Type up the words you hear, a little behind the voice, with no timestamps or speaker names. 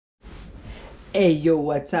Hey yo,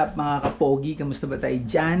 what's up mga kapogi? Kamusta ba tayo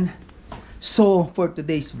dyan? So, for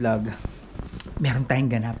today's vlog, meron tayong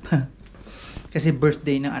ganap. Kasi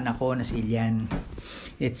birthday ng anak ko na si Elian.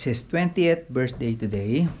 It's his 20th birthday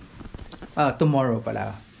today. Tomorrow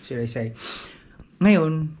pala, should I say.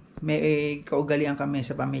 Ngayon, may kaugalian kami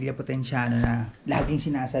sa pamilya Potensyano na laging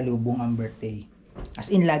sinasalubong ang birthday. As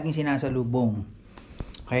in, laging sinasalubong.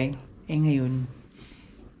 Okay? Ngayon,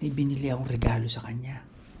 may binili akong regalo sa kanya.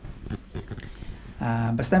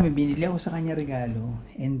 Basta may binili ako sa kanya regalo,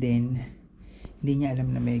 and then hindi niya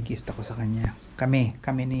alam na may gift ako sa kanya. Kami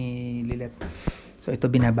ni Lilet. So ito,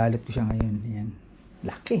 binabalot ko siya ngayon. Ayan.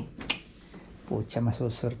 Laki. Pucha,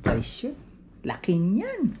 masusurprise yun. Laki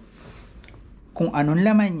niyan. Kung anong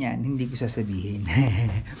laman yan, hindi ko sasabihin.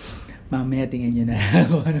 Mamaya tingnan nyo na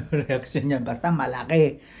kung ano reaction niya. Basta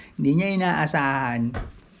malaki. Hindi niya inaasahan.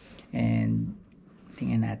 And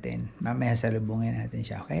tingnan natin. Mamaya salubungin natin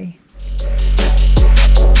siya, okay?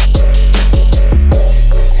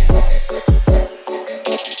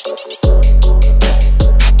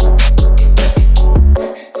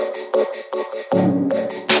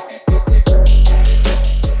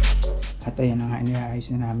 At ayan na nga, inaayos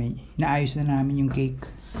na namin yung cake.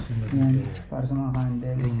 Ayan, para sa mga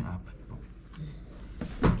candles.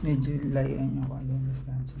 Medyo layan yung candle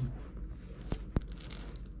distansya.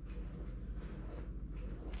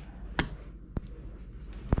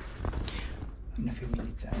 In a few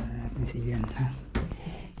minutes, natin siya ha.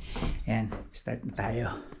 Ayan, start na tayo.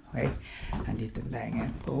 Okay? Andito tayo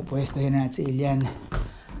ngayon. Pupwestuhin natin si Elian.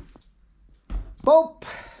 Pope!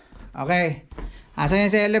 Okay. Asan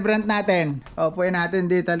yung celebrant natin? Upuin natin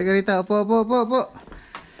dito. Halika rito. Upo.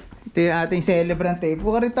 Ito yung ating celebrant eh.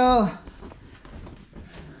 Upo ka rito.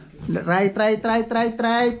 Right.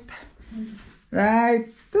 Right.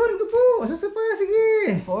 Doon, upo. Asas pa,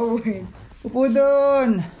 sige. Forward. Upo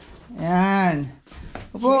doon. Ayan.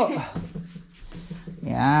 Upo.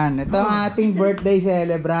 Yan, ito ang ating birthday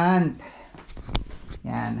celebrant.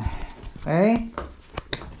 Yan. Okay?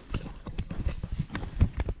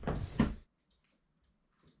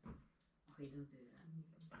 Okay, don't do that.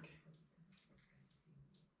 Okay.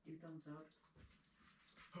 Do thumbs up.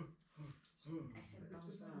 I said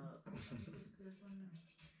thumbs up.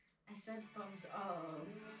 I said thumbs up.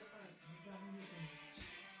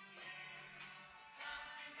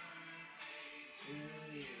 This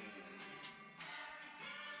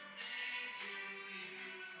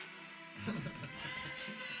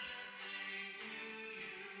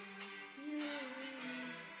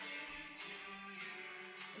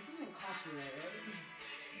isn't copyright, right?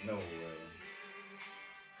 No way.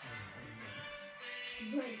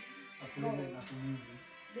 It's like, no,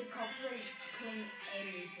 they copyright claim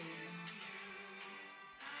anything.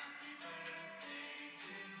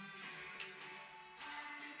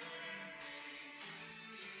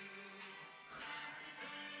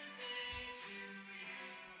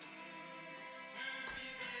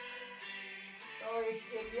 So, it's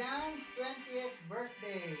Elian's 20th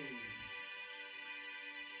birthday.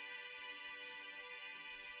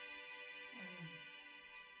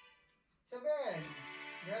 Sabihin,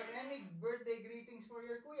 do you have any birthday greetings for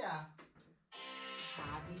your kuya?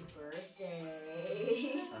 Happy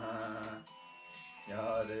birthday!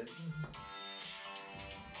 Got it.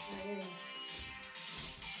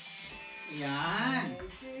 Yan.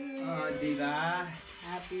 Oh, diba?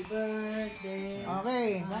 Happy birthday!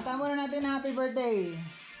 Okay, kanta muna natin happy birthday.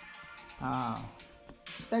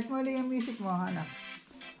 Start mo ulit yung music mo, anak.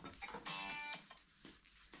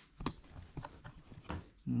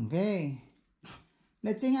 Okay.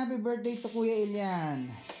 Let's sing happy birthday to Kuya Elian.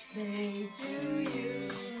 Birthday to you.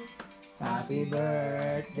 Happy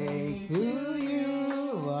birthday to you.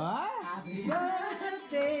 What? Happy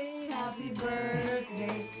birthday, happy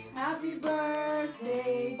birthday, happy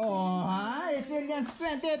birthday Oh, hi. It's Elian's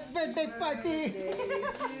 20th birthday party. to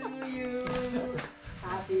you.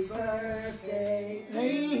 Happy birthday to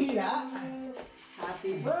Nahihila. you.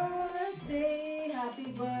 Happy birthday,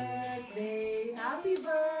 happy birthday, happy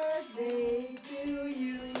birthday to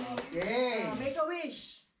you. Okay. Make a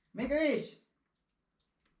wish. Make a wish.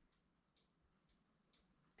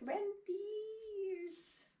 20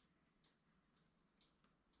 years.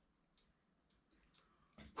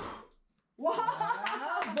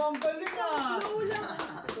 Wow! Bonggaling ah. Happy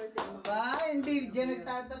birthday, Mama. Ba, hindi dyan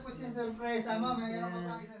nagtatapos yung sorpresa mo. Mayroon pa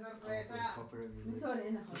pang isang sorpresa.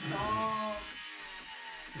 Sorry na ako.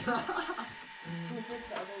 Stop. Flip it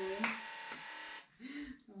the other way.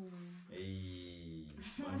 Hey,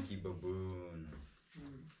 monkey baboon.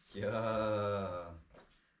 Yeah.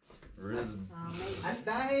 At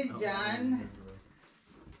dahil dyan,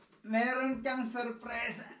 meron kang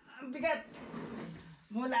sorpresa. Ang bigat!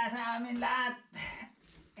 Mula sa amin lahat.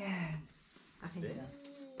 Ayan. Akin Dang. na.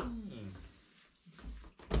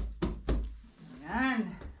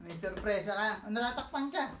 Ayan. May sorpresa ka. O,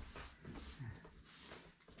 natatakpan ka.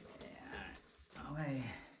 Ayan. Okay.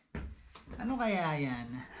 Ano kaya yan?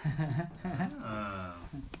 Ah.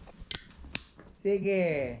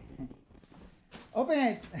 Sige. Open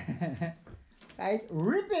it. Kahit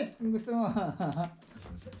rip it kung gusto mo.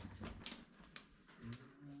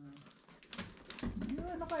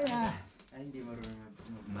 Ano kaya? Ay, hindi marunong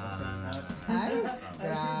Nah. Ay,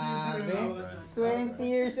 grabe. 20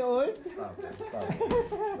 years old? Stop it. Stop it.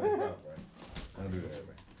 Wait, stop it. Don't do that.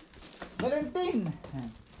 Wait. Valentin!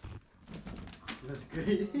 That's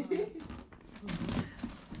crazy.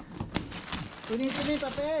 Punito na yung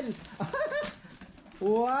papel!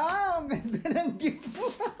 Wow! Ang ganda ng gift mo!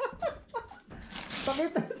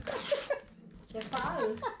 Pakita sa...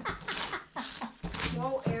 Kepal.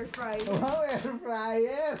 Wow, air fryer. Wow, air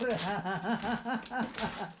fryer!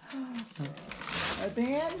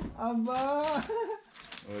 Tingin? Aba!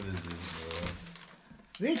 What is this, bro?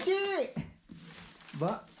 Richie!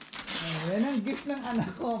 Ba? Yan ang gift ng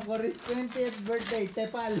anak ko for his 20th birthday.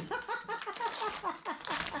 Tepal!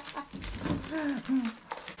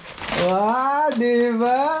 Wow!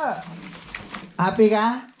 Diba? Happy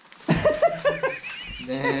ka?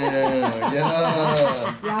 Damn.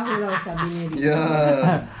 Yeah. Yahoo raw sabi niya dito.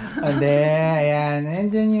 Yeah. Hindi, ayan.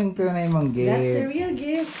 Nandyan yung tunay mong gift. That's the real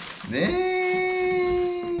gift. Dang.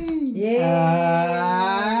 Yay!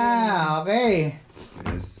 Okay.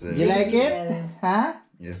 Yes, sir. Did you like it? Ha?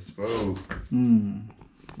 Yes, bro.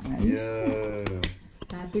 Nice. Yeah.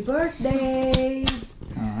 Happy birthday!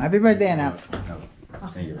 Oh, happy birthday, anak. No.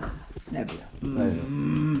 Thank you. Love you. Pleasure.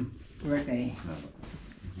 Birthday. No.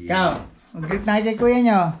 Ikaw, mag-greet na kay kuya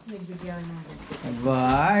nyo. Nagbigyan na.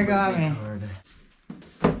 Aba, ikaw kami.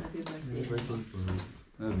 Happy birthday.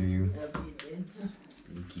 Love you. Love you din.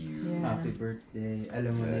 Thank you. Yeah. Happy birthday.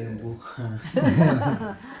 Alam mo na yung buka.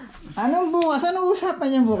 Anong bukas? Anong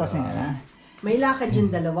usapan yung bukas nga na? May lakad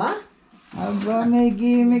yung dalawa? Aba, may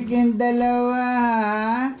gimmick yung dalawa.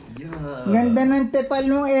 Yeah. Ganda ng tepal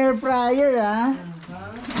mong air fryer, ha?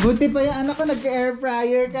 Buti pa yung anak ko nagka-air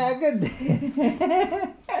fryer ka agad.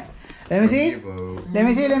 Let me see. Thank you, bro. Let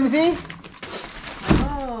me see, let me see.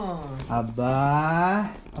 Oh. Aba.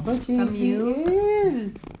 Aba, From you?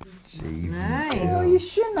 JPL. Save. Nice. Oh, yun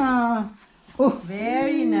siya na. Oh.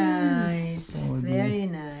 Very nice. Oh, Very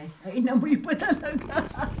nice. Ay, inamoy pa talaga.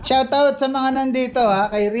 Shoutout sa mga nandito, ha.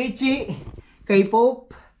 Kay Richie, kay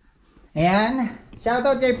Pope. Ayan.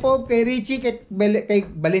 Shoutout kay Pope, kay Richie, kay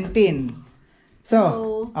Valentin. So,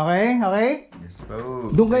 okay, okay? Yes, bro.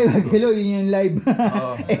 Doon kayo mag-hello, yun yung live.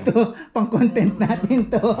 Oh. Ito, pang content natin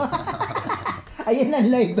to. Ayan ang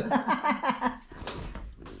live.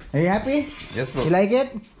 Are you happy? Yes, bro. You like it?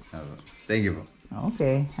 Thank you, bro.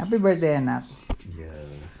 Okay. Happy birthday, anak. Yeah.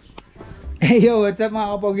 Hey, yo, what's up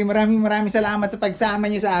mga kapogi? Maraming salamat sa pagsama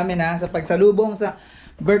nyo sa amin, ha. Sa pagsalubong sa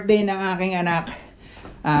birthday ng aking anak.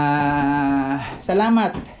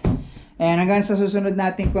 Salamat. And hanggang sa susunod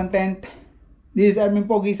nating content. This is Armin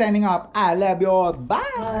Pogi signing off. I love you all. Bye!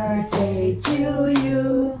 Birthday to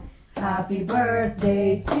you. Happy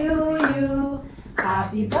birthday to you.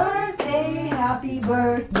 Happy birthday, happy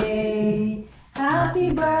birthday.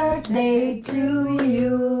 Happy birthday to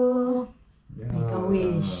you. Make a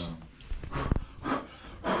wish.